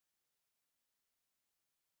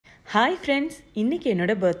Hi friends, இன்றைக்கி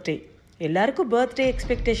என்னோட birthday. எல்லாருக்கும் பர்த்டே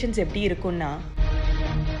எக்ஸ்பெக்டேஷன்ஸ் எப்படி இருக்குன்னா,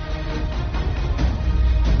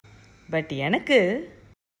 பட் எனக்கு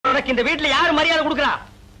இந்த வீட்டில் யார் மரியாதை கொடுக்குறா?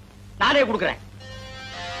 நானே கொடுக்குறேன்.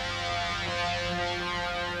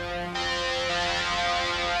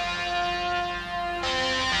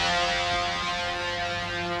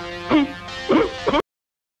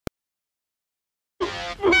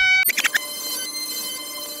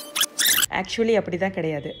 ஆக்சுவலி அப்படி தான்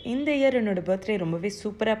கிடையாது. இந்த இயர் என்னோடய பர்த்டே ரொம்பவே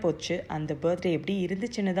சூப்பராக போச்சு. அந்த பர்த்டே எப்படி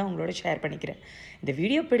இருந்துச்சுன்னு தான் உங்களோட ஷேர் பண்ணிக்கிறேன். இந்த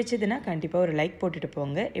வீடியோ பிடிச்சதுன்னா கண்டிப்பாக ஒரு லைக் போட்டுட்டு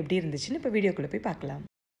போங்க. எப்படி இருந்துச்சுன்னு இப்போ வீடியோக்குள்ளே போய் பார்க்கலாம்.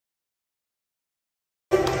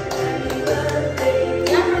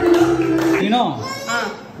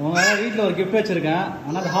 உங்க வீட்டில் ஒரு கிஃப்ட் வச்சிருக்கேன்,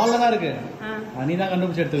 ஆனால் அது ஹாலில் தான் இருக்கு. நீ தான்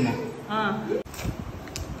கண்டுபிடிச்சி எடுத்துக்கணும்.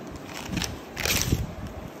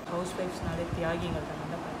 ஹவுஸ் ஒய்ஃப்ஸ்னாலே தியாகிகள் தான்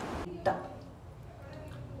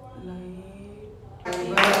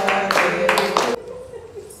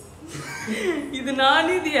இது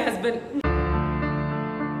நானே தி husband.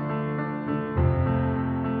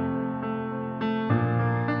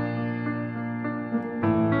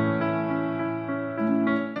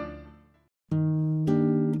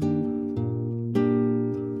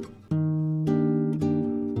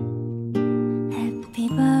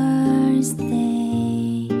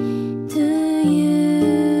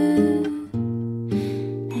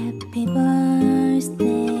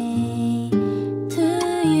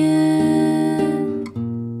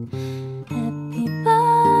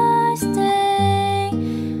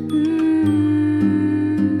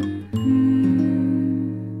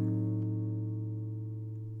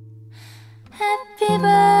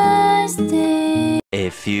 A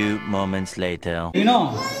few moments later.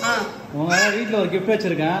 உங்க வீட்டில் ஒரு கிஃப்ட்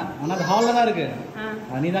வச்சிருக்கேன், ஆனால் அது ஹாலில் தான் இருக்கு.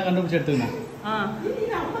 நீ தான் கண்டுபிடிச்சி எடுத்துக்கணும்.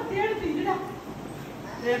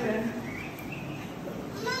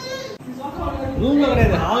 ரூம்ல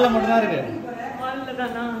கிடையாது, ஹாலில் மட்டும் தான் இருக்கு. ஹாலில்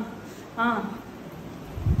தானா?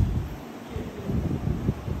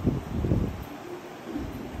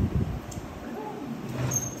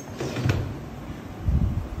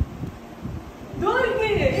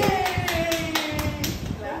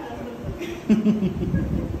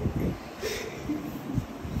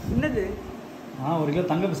 என்னது? ஒரு கிலோ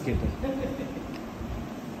தங்க பிஸ்கெட்.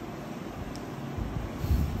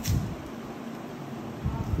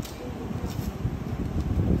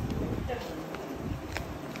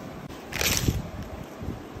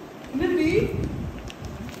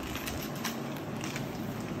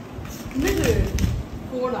 என்னது?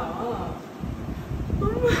 போனா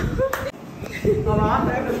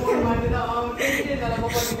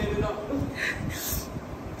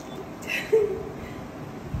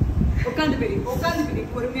உட்காந்து பெரிய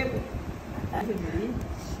பொறுமையா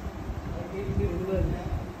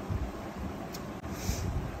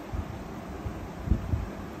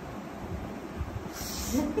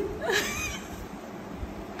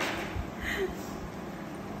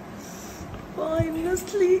இன்னும்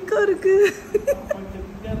ஸ்லீக்கா இருக்கு.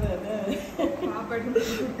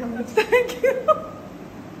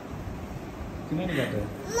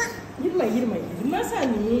 இருமா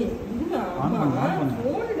சாமி,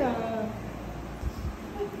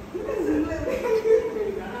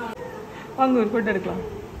 வாங்க ஒரு போட்டோ எடுக்கலாம்.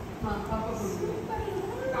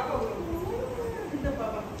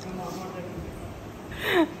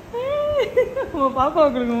 பாப்பா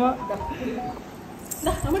கொடுக்குமா?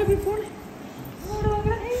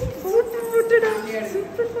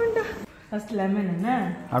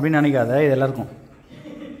 அப்படின்னு நினைக்காத, இது எல்லாருக்கும்.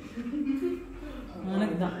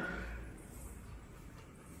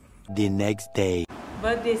 The next day.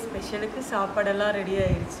 பர்த்டே ஸ்பெஷலுக்கு சாப்பாடெல்லாம் ரெடி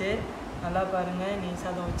ஆயிடுச்சு. நல்லா பாருங்கள், நெய்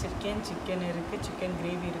சாதம் வச்சுருக்கேன், சிக்கன் இருக்குது, சிக்கன்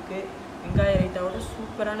கிரேவி இருக்குது, வெங்காய ரைத்தாவோட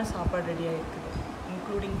சூப்பரான சாப்பாடு ரெடி ஆகிருக்குது,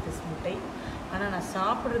 இன்க்ளூடிங் திஸ் முட்டை. ஆனால் நான்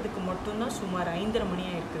சாப்பிட்றதுக்கு மட்டும்தான் சுமார் 5:30 மணி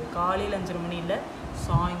ஆகிருக்குது. காலையில் 5:30 மணி இல்லை,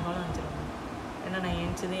 சாயங்காலம் 5:30 மணி. ஏன்னா நான்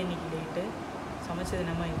எழுந்ததே இன்றைக்கி லேட்டு. சமைச்சது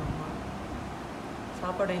நம்ம எங்கள் அம்மா.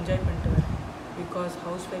 சாப்பாடை என்ஜாய் பண்ணிட்டு வரேன். பிகாஸ்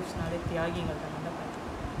ஹவுஸ் ஒய்ஃப்ஸ்னாலே தியாகிகள் தான். நல்லா பார்த்து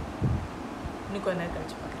இன்னும் கொஞ்ச நேரம்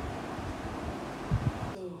கழிச்சு பார்க்குறேன்.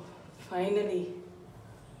 ஃபைனலி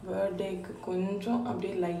பர்த்டேக்கு கொஞ்சம்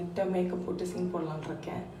அப்படியே லைட்டாக மேக்கப் போட்டு சீன் போடலான்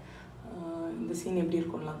இருக்கேன். இந்த சீன் எப்படி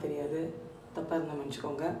இருக்கும்லாம் தெரியாது, தப்பாக இருந்தால்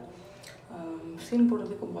மன்னிச்சுக்கோங்க. சீன்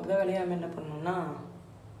போடுறதுக்கு முதல் வேலையாக நம்ம என்ன பண்ணணும்னா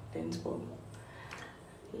லென்ஸ் போடணும்.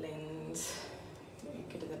 லென்ஸ்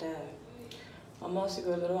கிட்டத்தட்ட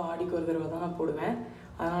அமாவாசைக்கு ஒரு தடவை, ஆடிக்கு ஒரு தடவை தான் நான் போடுவேன்.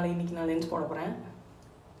 அதனால் இன்றைக்கி நான் லென்ஸ் போட போகிறேன்.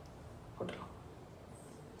 போட்டுடலாம்.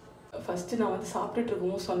 ஃபஸ்ட்டு நான் வந்து சாப்பிட்டுட்டு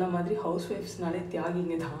இருக்கவும் சொன்ன மாதிரி ஹவுஸ் ஒய்ஃப்ஸ்னாலே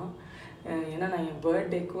தியாகிங்க தான். ஏன்னா நான் என்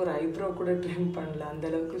பர்த்டேக்கு ஒரு ஐப்ரோ கூட ட்ரிம் பண்ணல,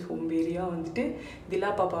 அந்தளவுக்கு சோம்பேறியாக வந்துட்டு திலா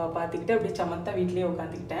பாப்பாவை பார்த்துக்கிட்டு அப்படியே சமத்தா வீட்லேயே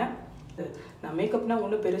உட்காந்துக்கிட்டேன். நான் மேக்கப்னால்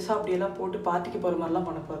ஒன்றும் பெருசாக அப்படியெல்லாம் போட்டு பார்ட்டிக்கு போகிற மாதிரிலாம்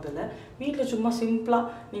பண்ண போகிறதில்ல. வீட்டில் சும்மா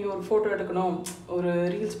சிம்பிளாக நீங்கள் ஒரு ஃபோட்டோ எடுக்கணும், ஒரு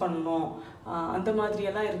ரீல்ஸ் பண்ணணும், அந்த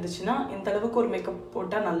மாதிரியெல்லாம் இருந்துச்சுன்னா எந்த அளவுக்கு ஒரு மேக்கப்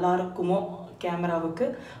போட்டால் நல்லா இருக்குமோ கேமராவுக்கு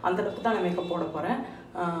அந்தளவுக்கு தான் நான் மேக்கப் போட போகிறேன்.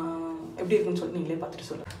 எப்படி இருக்குன்னு சொல்லிட்டு நீங்களே பார்த்துட்டு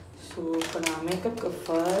சொல்லுங்கள். ஸோ இப்போ நான் மேக்கப்புக்கு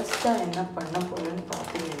ஃபர்ஸ்ட்டாக என்ன பண்ண போகிறேன்னு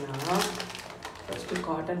பார்த்தீங்கன்னா, ஃபஸ்ட்டு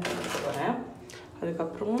காட்டன் எடுக்க போகிறேன்.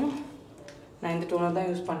 அதுக்கப்புறம் நான் இந்த டோனர் தான்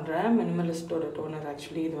யூஸ் பண்ணுறேன், மினிமலிஸ்டோட டோனர்.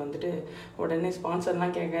 ஆக்சுவலி இது வந்துட்டு உடனே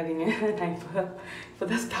ஸ்பான்சர்லாம் கேட்காதீங்க, நான் இப்போ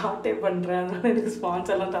தான் ஸ்டார்ட்டே பண்ணுறேன், அதனால எனக்கு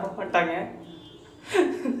ஸ்பான்சர்லாம் தர மாட்டாங்க.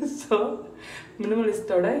 ஸோ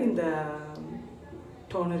மினிமலிஸ்டோட இந்த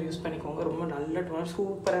டோனர் யூஸ் பண்ணிக்கோங்க, ரொம்ப நல்ல டோனர்,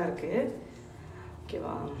 சூப்பராக இருக்குது.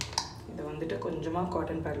 ஓகேவா? இதை வந்துட்டு கொஞ்சமாக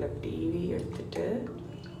காட்டன் பேடில் இப்படி எடுத்துகிட்டு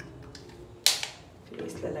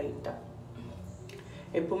ஃபேஸில் லைட்டாக,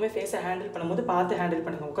 எப்போவுமே ஃபேஸை ஹேண்டில் பண்ணும்போது பார்த்து ஹேண்டில்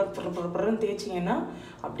பண்ணுங்கள். உட்காந்து பரன்னு தேய்ச்சிங்கன்னா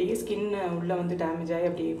அப்படியே ஸ்கின்னு உள்ளே வந்து டேமேஜ் ஆகி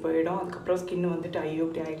அப்படியே போயிடும். அதுக்கப்புறம் ஸ்கின்னு வந்துட்டு ஐயோ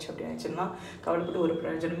அப்படி ஆயிடுச்சுன்னா கவலைப்பட்டு ஒரு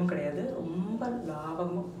பிரயோஜனமும் கிடையாது. ரொம்ப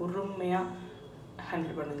லாபகமாக பொறுமையாக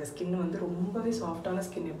ஹேண்டில் பண்ணுங்கள். ஸ்கின்னு வந்து ரொம்பவே சாஃப்டான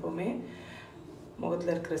ஸ்கின் எப்போவுமே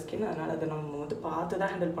முகத்தில் இருக்கிற ஸ்கின், அதனால் அதை நம்ம வந்து பார்த்து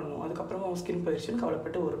தான் ஹேண்டில் பண்ணுவோம். அதுக்கப்புறமா ஸ்கின் போயிடுச்சுன்னு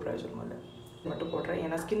கவலைப்பட்டு ஒரு பிரயோஜனமும் இல்லை. மட்டும் போடுறேன்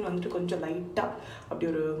ஏன்னா ஸ்கின் வந்துட்டு கொஞ்சம் லைட்டாக அப்படி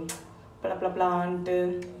ஒரு பளபளபளான்ட்டு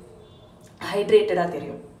ஹைட்ரேட்டடாக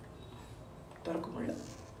தெரியும். திறக்க முடியல,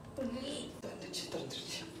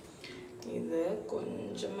 திறந்துருச்சு. இதை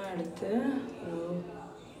கொஞ்சமாக எடுத்து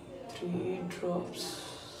 3 drops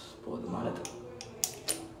போதுமானது.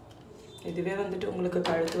 இதுவே வந்துட்டு உங்களுக்கு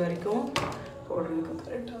கழுத்து வரைக்கும் போடுறதுக்கு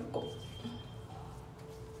கரெக்டாக இருக்கும்.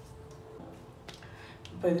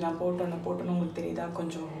 இப்போ இது நான் போட்டோன்னு உங்களுக்கு தெரியுதா,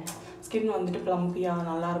 கொஞ்சம் ஸ்கின் வந்துட்டு ப்ளம்பியாக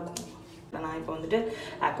நல்லாயிருக்கும். நான் இப்போ வந்துட்டு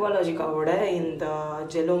அக்வாலாஜிக்காவோட இந்த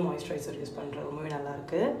ஜெல்லோ மாய்ஸ்சரைசர் யூஸ் பண்ணுறேன், ரொம்பவே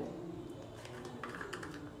நல்லாயிருக்கு.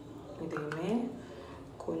 இதையுமே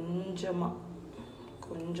கொஞ்சமாக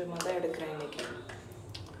தான் எடுக்கிறேன் இன்றைக்கி.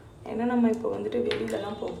 ஏன்னா நம்ம இப்போ வந்துட்டு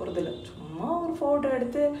வெளியிலலாம் போக போகிறதில்ல, சும்மா ஒரு ஃபோட்டோ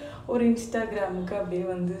எடுத்து ஒரு இன்ஸ்டாகிராமுக்கு அப்படியே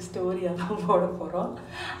வந்து ஸ்டோரியாக தான் போட போகிறோம்.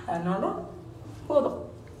 அதனால போதும்,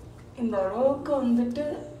 இந்த அளவுக்கு வந்துட்டு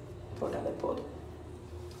போட்டாலே போதும்.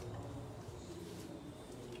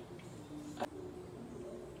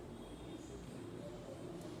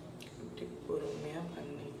 பொறுமையாக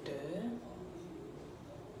பண்ணிட்டு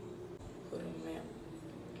பொறுமையாக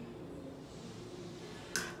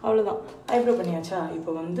அவ்வளோதான், ஐப்ரோ பண்ணியாச்சா.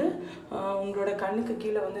 இப்போ வந்து உங்களோட கண்ணுக்கு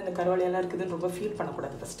கீழே வந்து இந்த கருவளையெல்லாம் இருக்குதுன்னு ரொம்ப ஃபீல்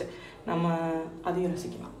பண்ணக்கூடாது. ஃபஸ்ட்டு நம்ம அதையும்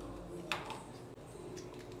ரசிக்கலாம்.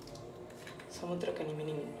 சமுத்திரக்கனி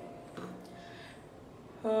மினி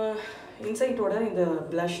இன்சைட்டோட இந்த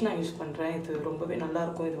ப்ளஷ் நான் யூஸ் பண்ணுறேன். இது ரொம்பவே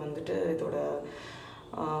நல்லாயிருக்கும். இது வந்துட்டு இதோட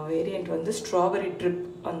வேரியண்ட் வந்து ஸ்ட்ராபெரி ட்ரிப்,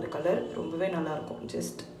 அந்த கலர் ரொம்பவே நல்லாயிருக்கும்.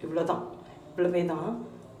 ஜஸ்ட் இவ்வளோவே தான்.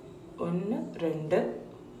 1 2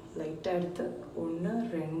 லைட்டாக எடுத்து 1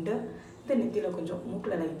 2 இந்த நெத்தியில் கொஞ்சம்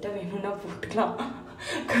மூக்கில் லைட்டாக வேணும்னா போட்டுக்கலாம்.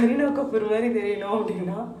 கரீனா கபூர் மாதிரி தெரியணும்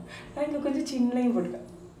அப்படின்னா நான் இங்கே கொஞ்சம் சின்னலையும் போட்டுப்பேன்,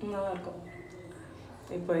 நல்லாயிருக்கும்.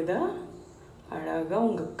 இப்போ இதை அழகாக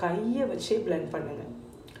உங்கள் கையை வச்சே பிளெண்ட் பண்ணுங்கள்.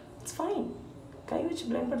 இட்ஸ் ஃபைன், கை வச்சு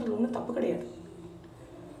பிளெண்ட் பண்ணுறது ஒன்றும் தப்பு கிடையாது.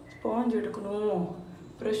 ஸ்பாஞ்ச் எடுக்கணும்,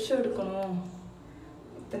 ப்ரெஷ் எடுக்கணும்,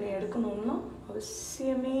 இத்தனை எடுக்கணும்னா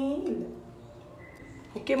அவசியமே இல்லை.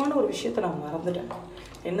 முக்கியமான ஒரு விஷயத்த நான் மறந்துட்டேன்.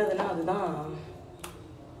 என்னதுன்னா அதுதான்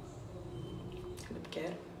லிப்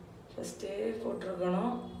கேர். ஃபஸ்ட்டே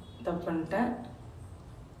போட்டிருக்கணும், தப்பு பண்ணிட்டேன்.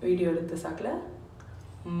 வீடியோ எடுத்த சாக்கில்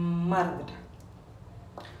மறந்துட்டேன்.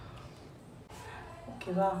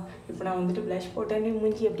 ஓகேவா? இப்போ நான் வந்துட்டு ப்ளஷ் போட்டேன்னு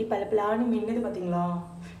மூஞ்சி எப்படி பளபளான்னு மின்னுது பார்த்தீங்களா?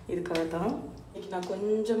 இதுக்காக தான் இன்றைக்கி நான்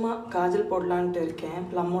கொஞ்சமாக காஜல் போடலான்ட்டு இருக்கேன்.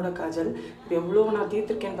 ப்ளம்மோட காஜல். இப்போ எவ்வளோ நான்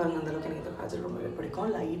தீர்த்துருக்கேன்னு பாருங்கள், அந்தளவுக்கு எனக்கு இந்த காஜல் ரொம்பவே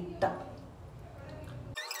பிடிக்கும். லைட்டாக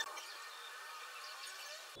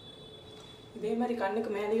இதே மாதிரி கண்ணுக்கு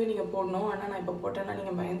மேலேயும் நீங்கள் போடணும். ஆனால் நான் இப்போ போட்டேன்னா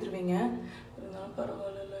நீங்கள் பயந்துருவீங்க, இருந்தாலும்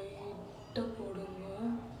பரவாயில்ல, லைட்டாக போடுங்க.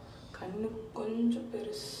 கண்ணு கொஞ்சம்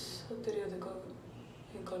பெருசாக தெரியாதுக்காக.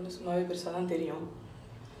 என் கண்ணு சும்மாவே பெருசாக தான் தெரியும்.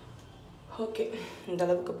 ஓகே, இந்த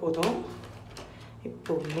அளவுக்கு போதும்.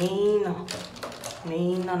 இப்போது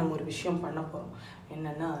மெயினாக நம்ம ஒரு விஷயம் பண்ண போகிறோம்.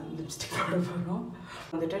 என்னென்னா லிப்ஸ்டிக் போட போகிறோம்.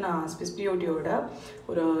 வந்துட்டு நான் ஸ்விஸ் பியூட்டியோட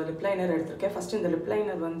ஒரு லிப் லைனர் எடுத்திருக்கேன். ஃபஸ்ட்டு இந்த லிப்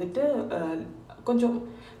லைனர் வந்துட்டு கொஞ்சம்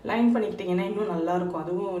லைன் பண்ணிக்கிட்டிங்கன்னா இன்னும் நல்லாயிருக்கும்.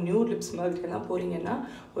 அதுவும் நியூ லிப்ஸ் மாதிரிலாம் போகிறீங்கன்னா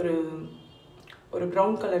ஒரு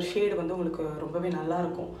ப்ரௌன் கலர் ஷேடு வந்து உங்களுக்கு ரொம்பவே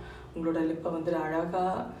நல்லாயிருக்கும். உங்களோட லிப்பை வந்து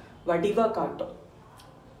அழகாக வடிவாக காட்டும்.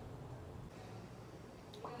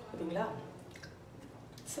 சரிங்களா?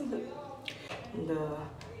 சிம்பிள். இந்த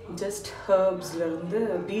ஜஸ்ட் ஹர்ப்ஸ்லேருந்து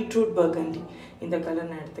பீட்ரூட் பர்கண்டி இந்த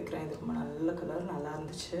கலர் நான் எடுத்துக்கிறேன். இது ரொம்ப நல்ல கலர், நல்லா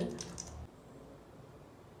இருந்துச்சு.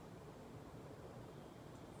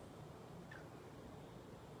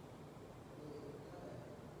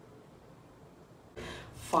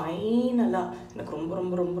 ஃபைனலாக எனக்கு ரொம்ப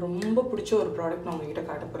ரொம்ப ரொம்ப ரொம்ப பிடிச்ச ஒரு ப்ராடக்ட் நான் உங்ககிட்ட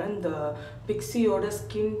காட்ட போகிறேன். இந்த பிக்ஸியோட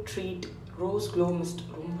skin treat rose glow mist.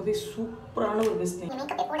 ரொம்பவே சூப்பரான ஒரு மிஸ்ட்.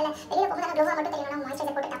 மேக்கப் போடல வெளியில போகும்போது க்ளோவா மட்டும் தெரியணும்.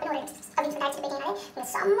 மாய்ஸ்சரைசர் போட்டு டப்புனு ஒரு அப்படின்னு சொல்லி அடிச்சு போயிட்டீங்களே இந்த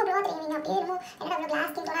செம்ம க்ளோவா தெரியுவீங்க. அப்படியே இருக்கும் என்னடா அவ்வளோ கிளாஸ்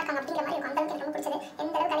ஸ்கின் டோனா இருக்காங்க அப்படிங்கிற மாதிரி இருக்கும். அந்த அளவுக்கு எனக்கு ரொம்ப பிடிச்சது.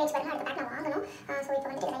 எந்த அளவுக்கு கலையச்சு பாருங்க. அடுத்த பேக் நான் வாங்கணும். ஸோ இப்போ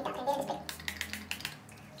வந்துட்டு ரைட் அப்படியே டிஸ்பிளே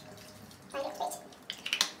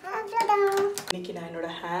அவ்வளோதான். இன்னைக்கு நான் என்னோட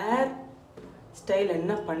ஹேர் ஸ்டைல்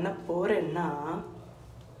என்ன பண்ண போகிறேன்னா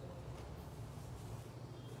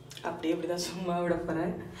அப்படியே இப்படி தான் சும்மா விட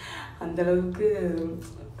போகிறேன். அந்தளவுக்கு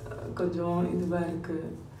கொஞ்சம் இதுவாக இருக்குது.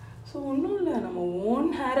 ஸோ ஒன்றும் இல்லை, நம்ம ஓன்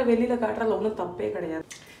ஹேரை வெளியில் காட்டுறதுல ஒன்றும் தப்பே கிடையாது.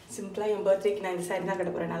 சிம்பிளாக என் பர்த்டேக்கு நான் இந்த சாரீ தான்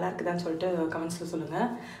கட்ட போகிறேன், நல்லா இருக்குதான்னு சொல்லிட்டு கமெண்ட்ஸில்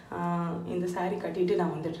சொல்லுங்கள். இந்த சாரீ கட்டிட்டு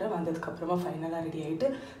நான் வந்துடுறேன். வந்ததுக்கப்புறமா ஃபைனலாக ரெடி ஆகிட்டு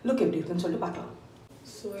லுக் எப்படி இருக்குன்னு சொல்லிட்டு பார்க்கலாம்.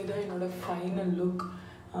 ஸோ இதான் என்னோடய ஃபைனல் லுக்.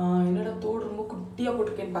 என்னோட தோடு ரொம்ப குட்டியாக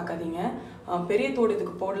போட்டிருக்கேன்னு பார்க்காதீங்க. பெரிய தோடு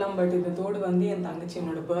இதுக்கு போடலாம். பட் இந்த தோடு வந்து என் தங்கச்சி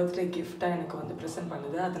என்னோடய பர்த்டே கிஃப்டாக எனக்கு வந்து ப்ரெசென்ட்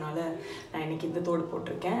பண்ணுது. அதனால் நான் இன்றைக்கி இந்த தோடு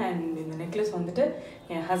போட்டிருக்கேன். அண்ட் இந்த நெக்லஸ் வந்துட்டு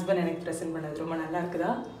என் ஹஸ்பண்ட் எனக்கு ப்ரெசென்ட் பண்ணது. ரொம்ப நல்லா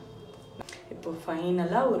இருக்குதா? இப்போ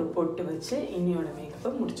ஃபைனலாக ஒரு பொட்டு வச்சு இன்னியோட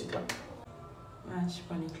மேக்கப்பை முடிச்சுக்கலாம். மேட்ச்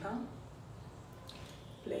பண்ணிக்கலாம்.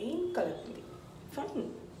 பிளெயின் கலர் முடி. ஃபைன்.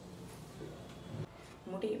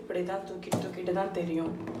 முடி இப்படி தான் தூக்கிட்டு தான்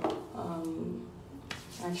தெரியும்.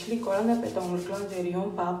 ஆக்சுவலி குழந்தை பெற்றவங்களுக்குலாம் தெரியும்.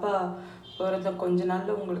 பாப்பா பிறந்த கொஞ்ச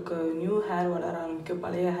நாளில் உங்களுக்கு நியூ ஹேர் வளர ஆரம்பிக்கும்.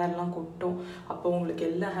 பழைய ஹேர்லாம் கொட்டும். அப்போ உங்களுக்கு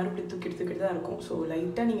எல்லா ஹேரும் இப்படி தூக்கிட்டு தான் இருக்கும். ஸோ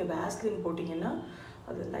லைட்டாக நீங்கள் வேஸ்லின் போட்டிங்கன்னா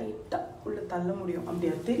அது லைட்டாக உள்ளே தள்ள முடியும்.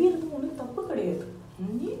 அப்படி அது தெரியறது ஒன்றும் தப்பு கிடையாது.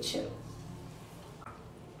 நேச்சர்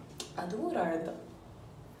அதுவும் ஒரு அழகு.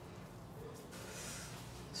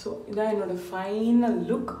 ஸோ இதான் என்னோடய ஃபைனல்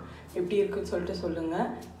லுக். எப்படி இருக்குன்னு சொல்லிட்டு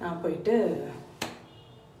சொல்லுங்கள். நான் போயிட்டு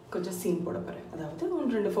கொஞ்சம் சீன் போட போகிறேன். அதாவது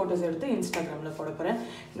 1-2 ஃபோட்டோஸ் எடுத்து இன்ஸ்டாகிராமில் போட போகிறேன்.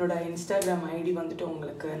 என்னோடய இன்ஸ்டாகிராம் ஐடி வந்துட்டு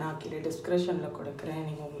உங்களுக்கு நான் கீழே டிஸ்கிரிப்ஷனில் கொடுக்குறேன்.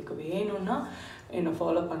 நீங்கள் உங்களுக்கு வேணும்னா என்னை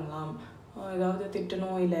ஃபாலோ பண்ணலாம். ஏதாவது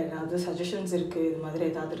திட்டணும் இல்லை ஏதாவது சஜஷன்ஸ் இருக்குது இது மாதிரி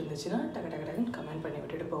ஏதாவது இருந்துச்சுன்னா டக்குன்னு கமெண்ட் பண்ணி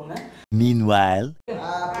விட்டுட்டு போங்க. Meanwhile,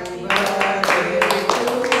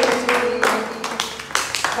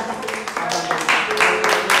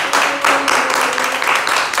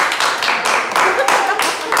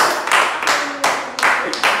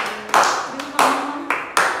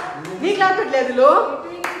 நீ கிளாப் கட்டலையா இதுலோ?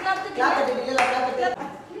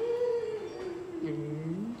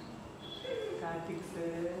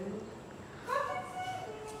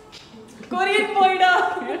 கொரியன் போய்டா.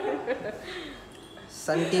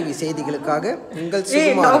 சன் டிவி செய்திகளுக்காக உங்கள்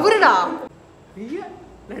சுகுமார். அவருடா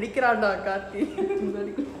நடிக்கிறான்டா கார்த்தி.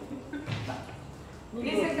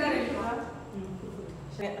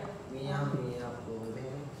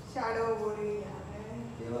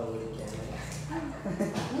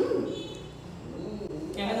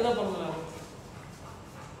 எனக்குதான் பண்ணலாம்.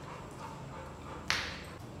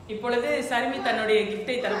 இப்பொழுது சர்மி தன்னுடைய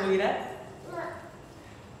கிஃப்டை தர போகிறார்.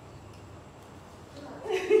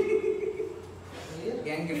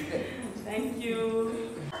 தேங்க்யூ.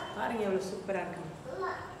 பாருங்க எவ்வளவு சூப்பரா இருக்கு.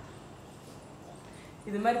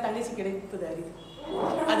 இது மாதிரி தங்கச்சி கிடைப்பது அரிது.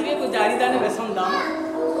 அதுவே கொஞ்சம் அரிதான விஷம் தான்.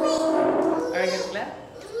 அழகா இருக்குல்ல?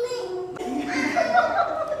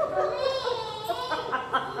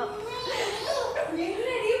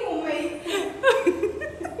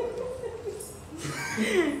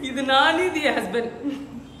 இது நானே இது ஹஸ்பண்ட்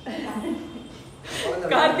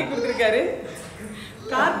கார்த்தி கொடுத்துருக்காரு.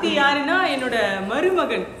 கார்த்தி யாருன்னா என்னோட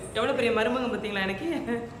மருமகன். எவ்வளவு பெரிய மருமகன் பார்த்தீங்களா? எனக்கு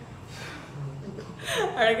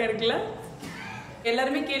அழகா இருக்குல்ல?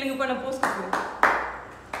 எல்லாருமே கேளுங்கப்பா, நான் போஸ்ட்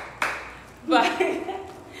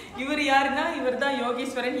இவர் யாருன்னா இவர் தான்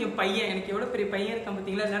யோகேஸ்வரன், என் பையன். எனக்கு எவ்வளவு பெரிய பையன் இருக்கான்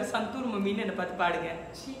பார்த்தீங்களா? எல்லாரும் சந்தூர் மம்மின்னு என்னை பார்த்து பாடுங்க.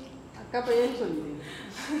 அக்கா பையன் சொல்லி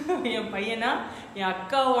என் பையனா என்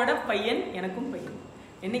அக்காவோட பையன், எனக்கும் பையன்.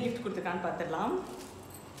 என்ன கிஃப்ட் கொடுத்துருக்கான்னு பார்த்துடலாம்.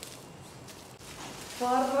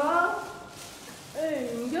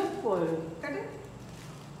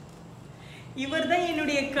 இவர் தான்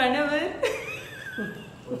என்னுடைய கணவர்.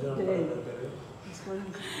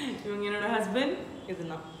 இவங்க என்னோட ஹஸ்பண்ட்.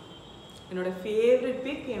 இதுதான் என்னோட ஃபேவரட்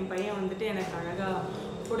பிக். என் பையன் வந்துட்டு எனக்கு அழகா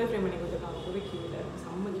ஃபோட்டோ ஃப்ரேம் பண்ணி கொடுத்துருக்காங்க. ஒரு கீழே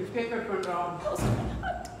செம்ம கிஃப்ட். கட் பண்ணுறான்.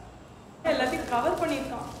 எல்லாத்தையும் கவர்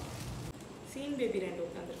பண்ணியிருக்கான். சீன் பேபி 2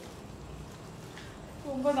 உட்காந்துருக்கான்.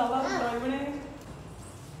 ரொம்ப நல்லா இருக்கும். இவனே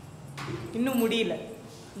இன்னும் முடியல.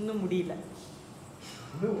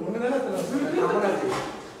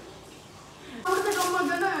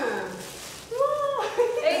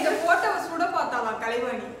 இந்த போட்டோவை சுட பார்த்தாலாம்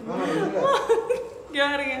கலைவாணி.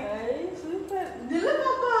 யாருங்க?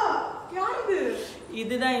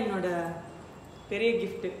 இதுதான் என்னோட பெரிய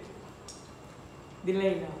கிஃப்ட்.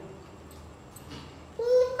 தில்லையா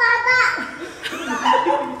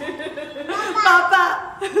பாப்பா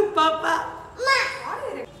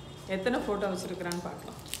எத்தனை ஃபோட்டோ வச்சுருக்குறான்னு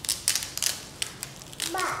பார்க்கலாம்.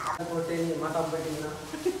 போட்டு நீ மாட்டாம போயிட்டீங்கன்னா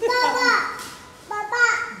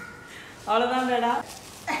அவ்வளோதான் டேடா.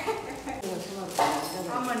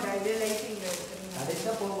 ஆமாண்டா, இதே லைட்டிங்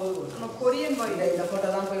கடைசியாக போகும்போது நம்ம கொரியன் பாய் இந்த ஃபோட்டோ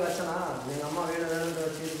தான் போய் வச்சனா எங்கள் அம்மா வேணும் வேணும்னு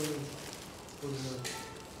வச்சு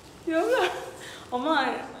எவ்வளோ அம்மா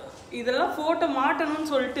இதெல்லாம் ஃபோட்டோ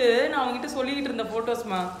மாட்டணும்னு சொல்லிட்டு நான் அவங்ககிட்ட சொல்லிக்கிட்டு இருந்தேன்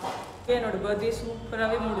ஃபோட்டோஸ்மா. என்னோட பர்த்டே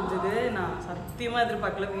சூப்பராகவே முடிஞ்சது. நான் சத்தியமாக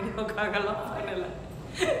எதிர்பார்க்கல, வீடியோக்காகலாம் பண்ணலை.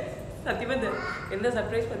 சத்தியமாக இந்த எந்த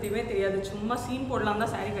சர்ப்ரைஸ் பற்றியுமே தெரியாது. சும்மா சீன் போடலாம்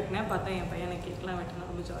தான் சாரீ கட்டினேன். பார்த்தேன் என் பையனை கேட்கலாம் வெட்டினா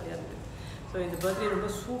ரொம்ப ஜாலியாக இருந்தது. ஸோ இந்த பர்த்டே ரொம்ப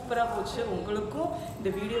சூப்பராக போச்சு. உங்களுக்கும் இந்த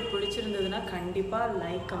வீடியோ பிடிச்சிருந்ததுன்னா கண்டிப்பாக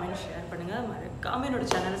லைக், கமெண்ட், ஷேர் பண்ணுங்கள். மறக்காமல் என்னோட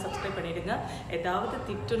சேனலை சப்ஸ்கிரைப் பண்ணிவிடுங்க. ஏதாவது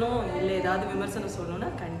திட்டணும் இல்லை ஏதாவது விமர்சனம் சொல்லணும்னா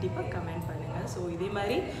கண்டிப்பாக கமெண்ட் பண்ணுங்கள். ஸோ இதே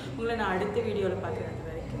மாதிரி உங்களை நான் அடுத்த வீடியோவில் பார்க்குறது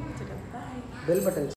வரைக்கும் பாய். Bell button